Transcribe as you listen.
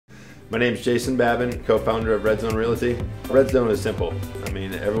My name's Jason Babin, co-founder of RedZone Realty. RedZone is simple. I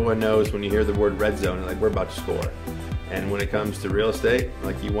mean, everyone knows when you hear the word RedZone, like we're about to score. And when it comes to real estate,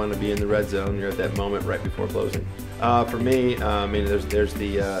 like you want to be in the red zone. You're at that moment right before closing. For me, I mean, there's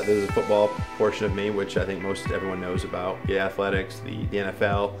the football portion of me, which I think most everyone knows about. The athletics, the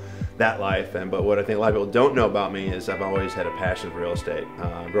NFL, that life. But what I think a lot of people don't know about me is I've always had a passion for real estate.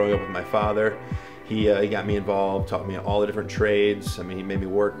 Growing up with my father, he got me involved, taught me all the different trades. I mean, he made me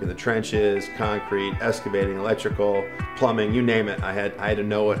work in the trenches, concrete, excavating, electrical, plumbing, you name it. I had to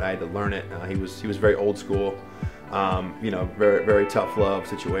know it. I had to learn it. He was very old school. You know, very tough love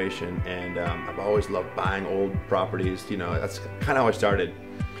situation, and I've always loved buying old properties. You know, that's kind of how I started.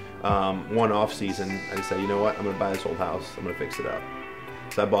 One off season, I just said, you know what, I'm gonna buy this old house, I'm gonna fix it up.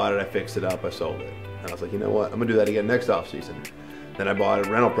 So I bought it, I fixed it up, I sold it. And I was like, you know what, I'm gonna do that again next off season. Then I bought a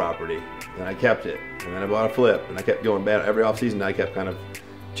rental property, and I kept it. And then I bought a flip, and I kept going bad. Every off season, I kept kind of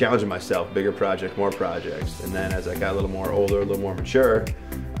challenging myself, bigger project, more projects. And then as I got a little more older, a little more mature,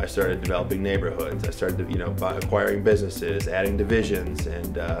 I started developing neighborhoods. I started, you know, acquiring businesses, adding divisions,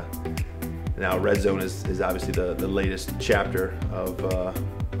 and now RedZone is obviously the latest chapter of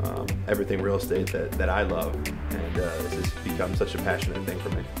everything real estate that I love, and this has become such a passionate thing for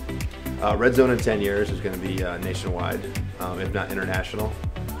me. RedZone in 10 years is going to be nationwide, if not international.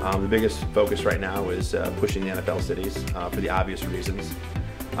 The biggest focus right now is pushing the NFL cities for the obvious reasons.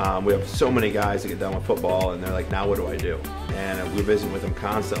 We have so many guys that get done with football and they're like, now what do I do? And we're visiting with them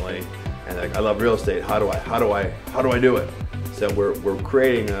constantly, and they're like, I love real estate. How do I do it? So we're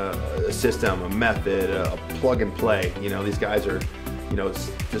creating a system, a method, a plug and play. You know, these guys are, you know,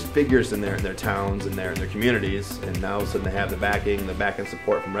 it's just figures in their towns and their communities, and now all of a sudden they have the backing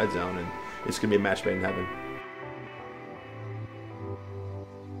support from RedZone, and it's gonna be a match made in heaven.